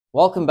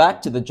Welcome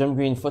back to the Jim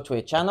Green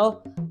Footwear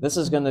channel. This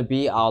is going to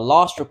be our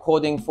last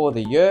recording for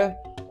the year,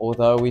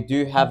 although we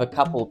do have a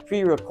couple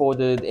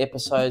pre-recorded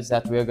episodes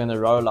that we're going to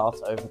roll out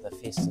over the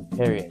festive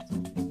period.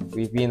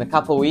 We've been a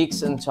couple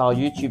weeks into our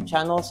YouTube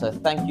channel, so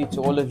thank you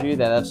to all of you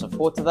that have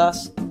supported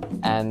us,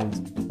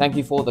 and thank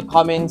you for all the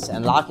comments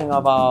and liking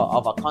of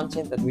our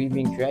content that we've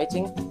been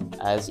creating,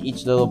 as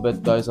each little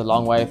bit goes a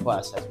long way for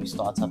us as we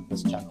start up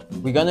this channel.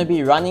 We're going to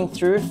be running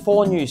through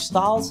 4 new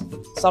styles.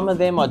 Some of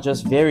them are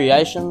just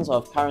variations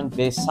of current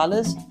best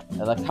sellers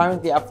that are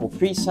currently up for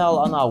pre-sale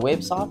on our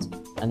website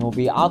and will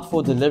be out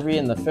for delivery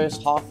in the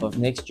first half of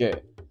next year.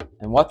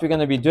 And what we're going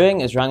to be doing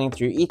is running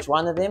through each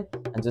one of them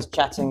and just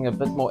chatting a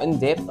bit more in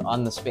depth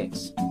on the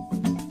specs.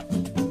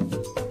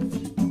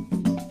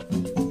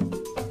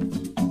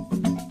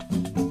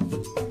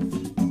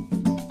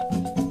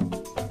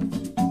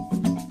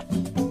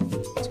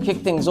 Kick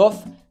things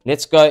off,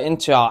 let's go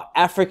into our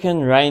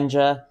African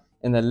Ranger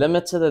in the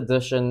limited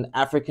edition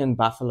African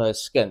Buffalo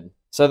skin.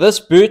 So this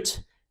boot,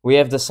 we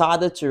have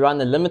decided to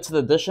run a limited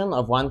edition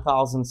of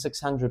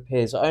 1,600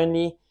 pairs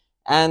only,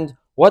 and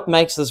what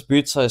makes this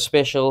boot so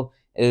special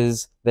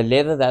is the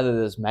leather that it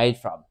is made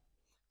from.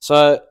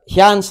 So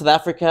here in South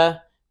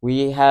Africa,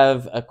 we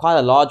have quite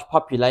a large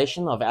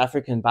population of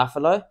African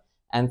buffalo,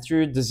 and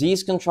through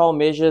disease control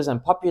measures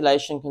and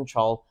population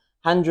control,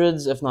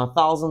 hundreds, if not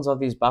thousands,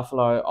 of these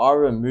buffalo are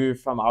removed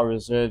from our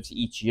reserves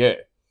each year.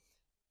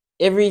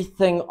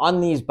 Everything on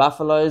these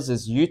buffaloes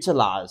is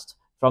utilized,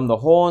 from the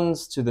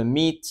horns to the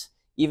meat,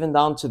 even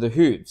down to the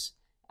hooves.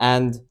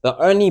 And the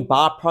only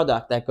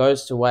byproduct that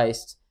goes to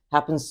waste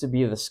happens to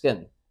be the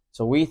skin.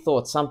 So we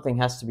thought something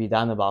has to be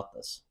done about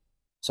this.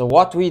 So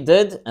what we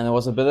did, and it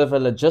was a bit of a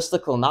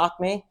logistical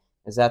nightmare,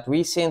 is that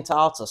we sent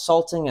out a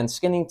salting and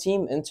skinning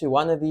team into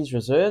one of these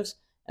reserves,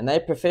 and they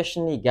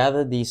professionally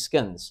gathered these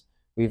skins.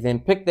 We've then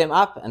picked them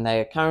up, and they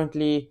are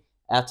currently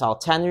at our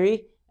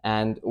tannery,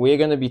 and we're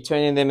going to be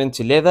turning them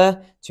into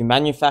leather to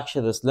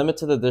manufacture this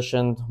limited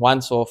edition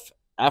once-off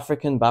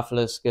African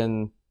buffalo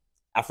skin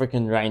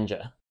African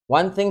Ranger.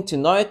 One thing to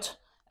note,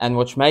 and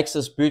which makes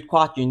this boot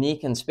quite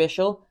unique and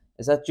special,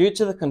 is that due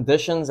to the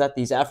conditions that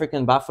these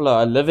African buffalo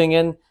are living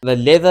in, the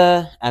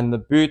leather and the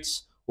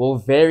boots will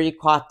vary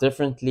quite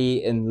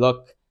differently in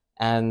look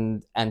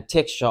and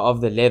texture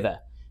of the leather.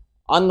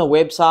 On the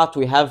website,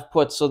 we have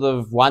put sort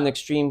of one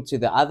extreme to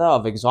the other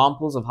of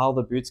examples of how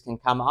the boots can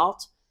come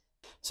out.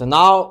 So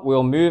now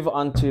we'll move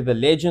on to the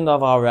legend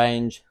of our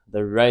range,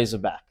 the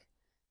Razorback.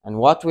 And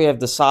what we have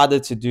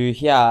decided to do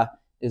here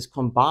is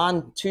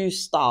combine 2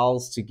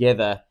 styles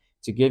together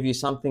to give you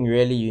something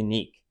really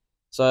unique.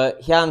 So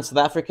here in South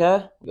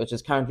Africa, which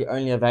is currently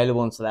only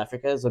available in South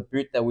Africa, is a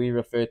boot that we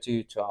refer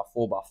to our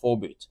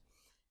 4x4 boot.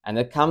 And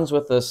it comes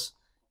with this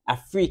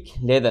Afrique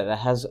leather that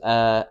has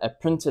a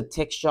printed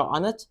texture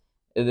on it.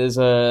 It is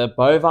a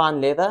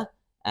bovine leather,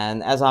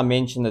 and as I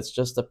mentioned, it's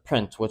just a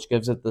print which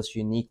gives it this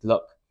unique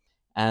look.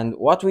 And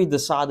what we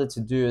decided to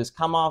do is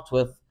come out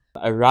with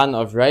a run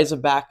of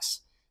Razorbacks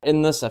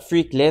in this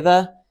Afrique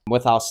leather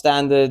with our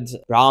standard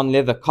brown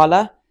leather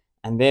collar.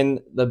 And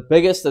then the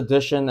biggest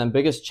addition and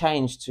biggest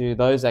change to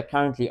those that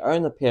currently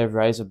own a pair of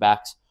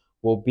Razorbacks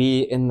will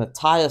be in the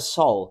tire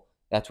sole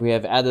that we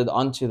have added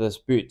onto this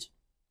boot.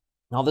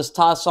 Now this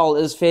tire sole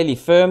is fairly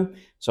firm,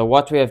 so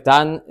what we have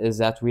done is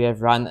that we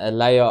have run a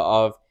layer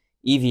of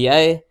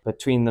EVA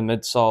between the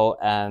midsole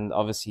and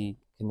obviously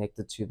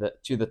connected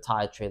to the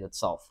tire tread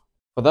itself.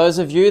 For those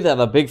of you that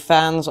are big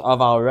fans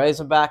of our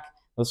Razorback,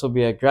 this will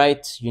be a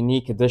great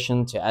unique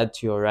addition to add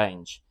to your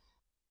range.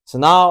 So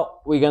now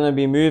we're going to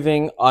be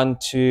moving on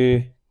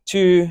to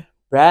 2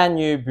 brand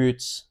new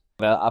boots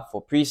that are up for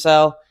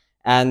pre-sale,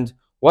 and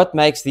what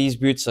makes these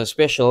boots so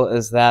special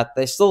is that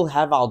they still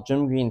have our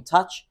Jim Green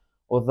touch,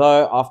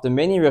 although after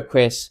many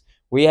requests,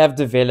 we have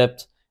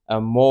developed a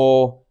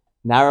more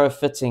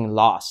narrow-fitting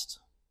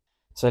last.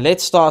 So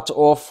let's start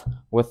off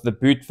with the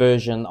boot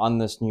version on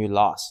this new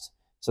last.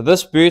 So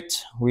this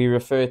boot we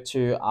refer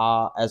to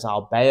as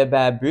our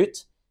Baobab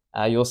Boot.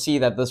 You'll see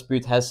that this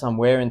boot has some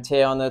wear and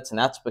tear on it, and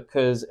that's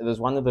because it is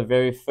one of the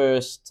very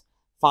first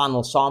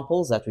final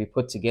samples that we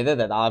put together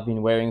that I've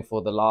been wearing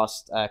for the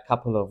last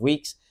couple of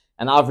weeks,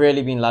 and I've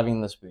really been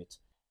loving this boot.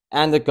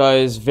 And it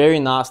goes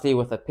very nicely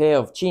with a pair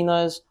of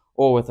chinos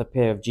or with a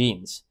pair of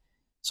jeans.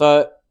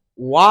 So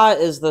why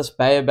is this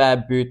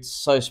Baobab boot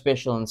so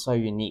special and so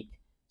unique?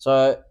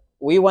 So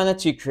we wanted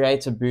to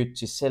create a boot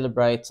to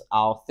celebrate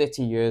our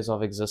 30 years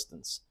of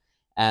existence.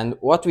 And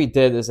what we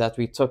did is that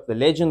we took the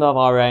legend of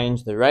our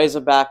range, the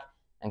Razorback,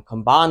 and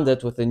combined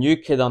it with the new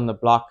kid on the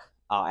block,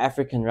 our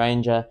African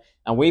Ranger,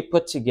 and we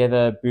put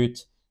together a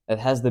boot that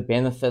has the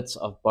benefits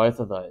of both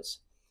of those.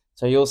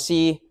 So you'll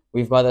see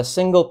we've got a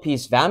single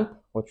piece vamp,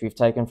 which we've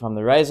taken from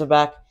the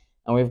Razorback,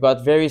 and we've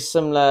got very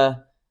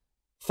similar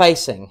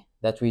facing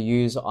that we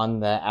use on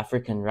the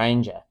African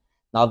Ranger.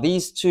 Now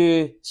these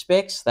 2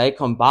 specs, they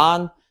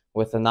combine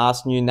with a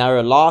nice new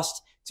narrow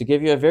last to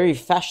give you a very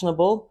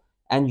fashionable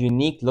and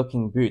unique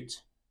looking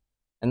boot.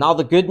 And now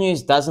the good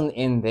news doesn't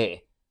end there,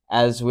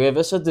 as we have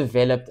also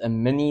developed a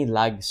mini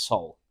lug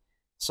sole.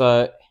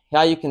 So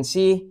here you can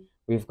see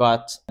we've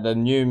got the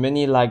new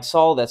mini lug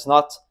sole that's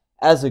not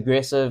as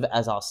aggressive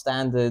as our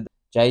standard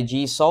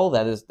JG sole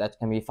that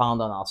can be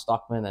found on our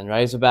Stockman and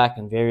Razorback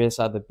and various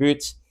other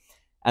boots.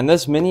 And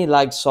this mini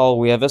lug sole,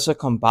 we have also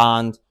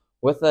combined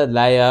with a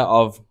layer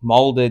of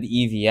molded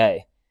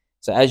EVA.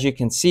 So as you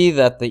can see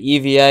that the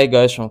EVA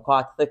goes from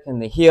quite thick in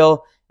the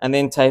heel and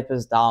then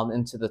tapers down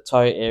into the toe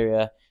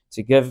area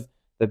to give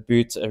the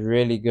boot a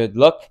really good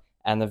look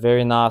and a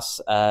very nice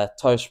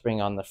toe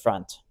spring on the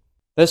front.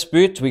 This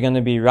boot we're going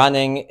to be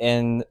running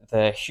in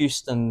the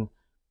Houston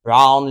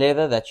brown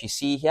leather that you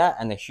see here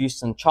and the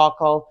Houston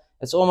charcoal.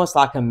 It's almost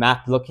like a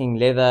matte looking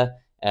leather.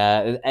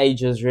 It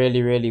ages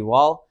really, really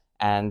well.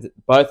 And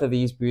both of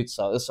these boots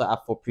are also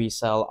up for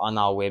pre-sale on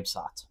our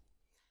website.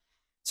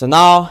 So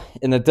now,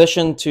 in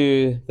addition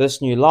to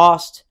this new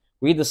last,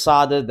 we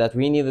decided that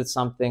we needed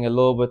something a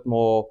little bit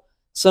more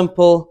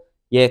simple,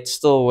 yet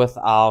still with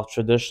our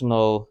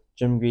traditional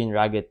Jim Green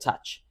rugged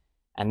touch.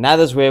 And that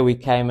is where we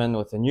came in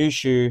with a new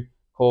shoe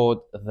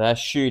called the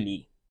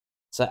Shoellie.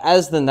 So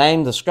as the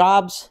name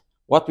describes,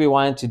 what we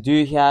wanted to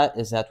do here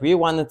is that we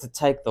wanted to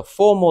take the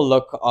formal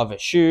look of a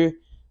shoe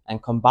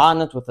and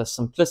combine it with the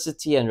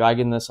simplicity and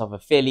ruggedness of a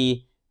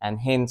felly, and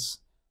hence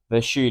the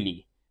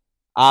Shoellie.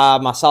 I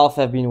myself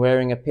have been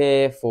wearing a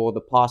pair for the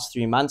past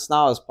 3 months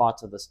now as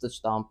part of the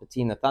Stitch Down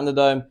Patina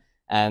Thunderdome,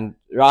 and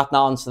right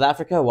now in South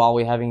Africa, while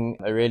we're having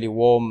a really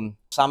warm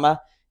summer,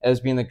 it has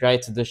been a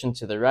great addition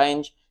to the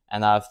range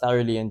and I've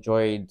thoroughly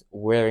enjoyed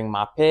wearing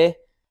my pair.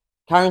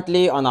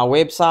 Currently on our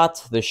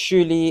website, the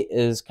Shoellie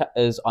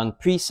is on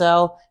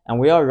pre-sale and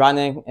we are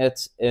running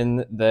it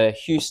in the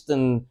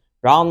Houston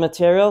brown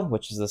material,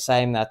 which is the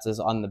same that is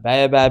on the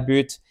Baobab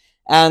Boot.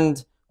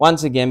 And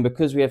once again,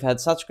 because we have had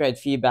such great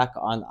feedback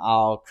on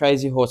our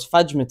Crazy Horse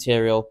fudge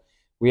material,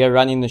 we are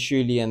running the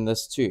Shoellie in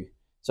this too.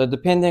 So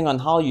depending on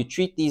how you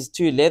treat these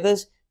two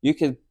leathers, you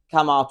could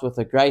come out with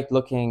a great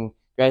looking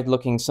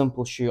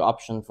simple shoe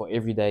option for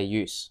everyday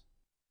use.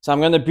 So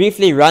I'm going to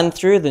briefly run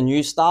through the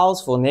new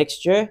styles for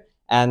next year,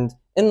 and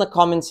in the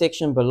comment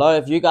section below,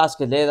 if you guys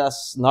could let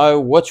us know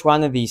which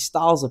one of these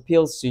styles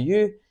appeals to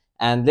you,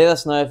 and let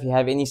us know if you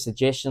have any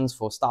suggestions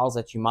for styles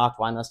that you might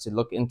want us to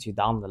look into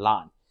down the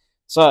line.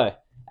 So,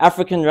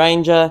 African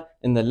Ranger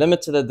in the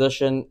limited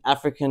edition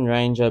African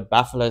Ranger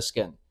buffalo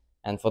skin.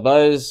 And for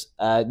those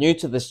new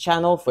to this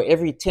channel, for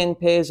every 10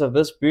 pairs of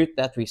this boot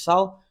that we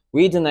sell,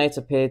 we donate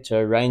a pair to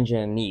a ranger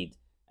in need.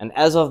 And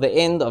as of the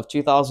end of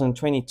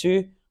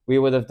 2022, we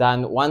would have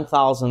done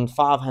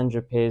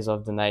 1,500 pairs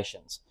of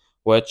donations,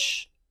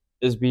 which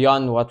is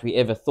beyond what we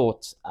ever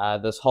thought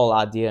this whole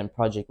idea and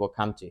project will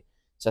come to.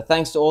 So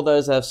thanks to all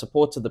those that have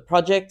supported the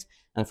project,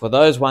 and for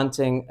those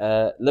wanting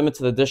a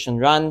limited edition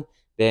run,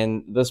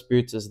 then this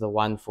boot is the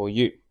one for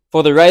you.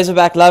 For the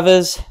Razorback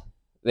lovers,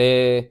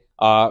 there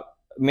are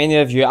many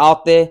of you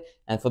out there,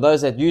 and for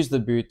those that use the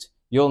boot,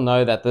 you'll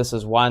know that this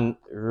is one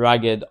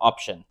rugged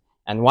option.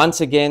 And once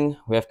again,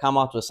 we have come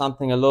out with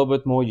something a little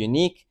bit more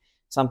unique,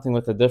 something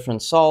with a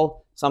different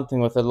sole,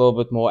 something with a little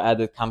bit more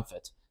added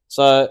comfort.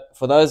 So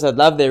for those that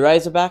love their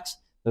Razorbacks,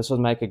 this would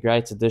make a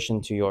great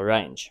addition to your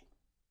range.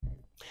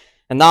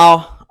 And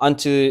now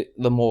onto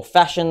the more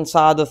fashion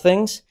side of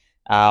things,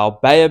 our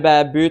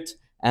Baobab Boot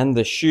and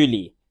the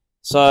Shoellie.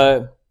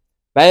 So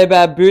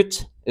Baobab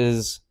Boot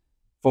is,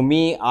 for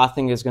me, I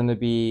think is going to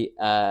be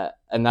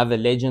another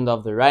legend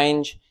of the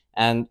range.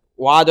 And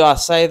why do I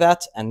say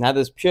that? And that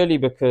is purely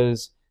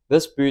because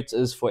this boot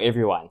is for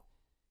everyone.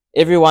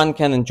 Everyone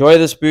can enjoy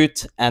this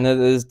boot, and it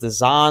is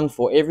designed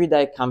for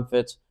everyday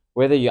comfort,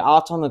 whether you're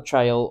out on the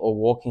trail or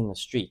walking the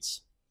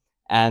streets.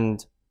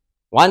 And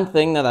one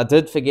thing that I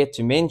did forget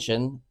to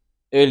mention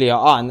earlier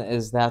on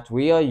is that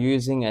we are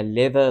using a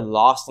leather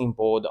lasting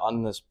board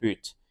on this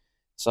boot.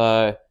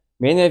 So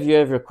many of you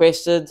have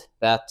requested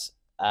that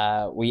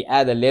we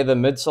add a leather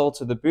midsole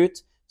to the boot.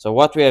 So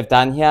what we have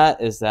done here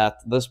is that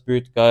this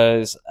boot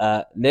goes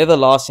leather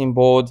lasting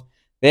board,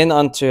 then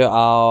onto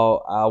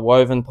our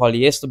woven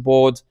polyester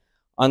board,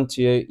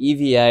 onto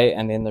EVA,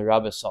 and then the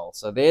rubber sole.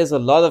 So there's a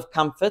lot of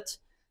comfort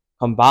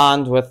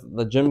combined with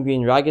the Jim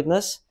Green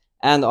ruggedness,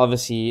 and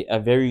obviously a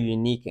very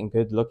unique and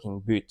good looking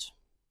boot.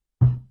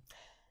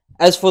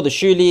 As for the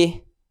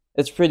Shoellie,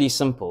 it's pretty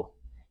simple.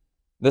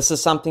 This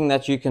is something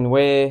that you can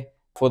wear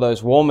for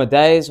those warmer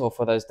days, or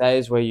for those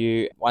days where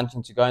you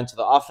wanting to go into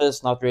the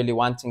office, not really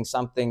wanting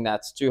something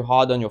that's too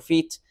hard on your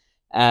feet.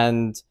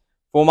 And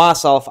for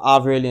myself,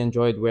 I've really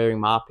enjoyed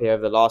wearing my pair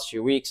over the last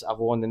few weeks. I've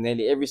worn them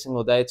nearly every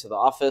single day to the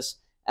office,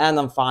 and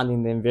I'm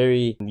finding them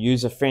very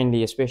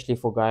user-friendly, especially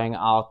for going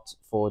out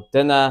for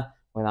dinner,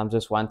 when I'm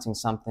just wanting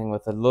something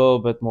with a little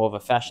bit more of a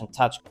fashion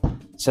touch.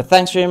 So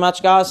thanks very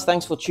much, guys.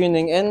 Thanks for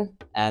tuning in.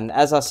 And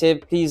as I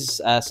said, please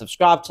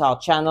subscribe to our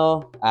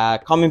channel.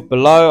 Comment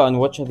below on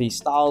which of these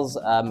styles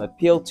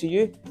appeal to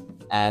you.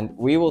 And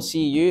we will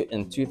see you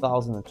in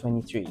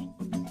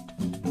 2023.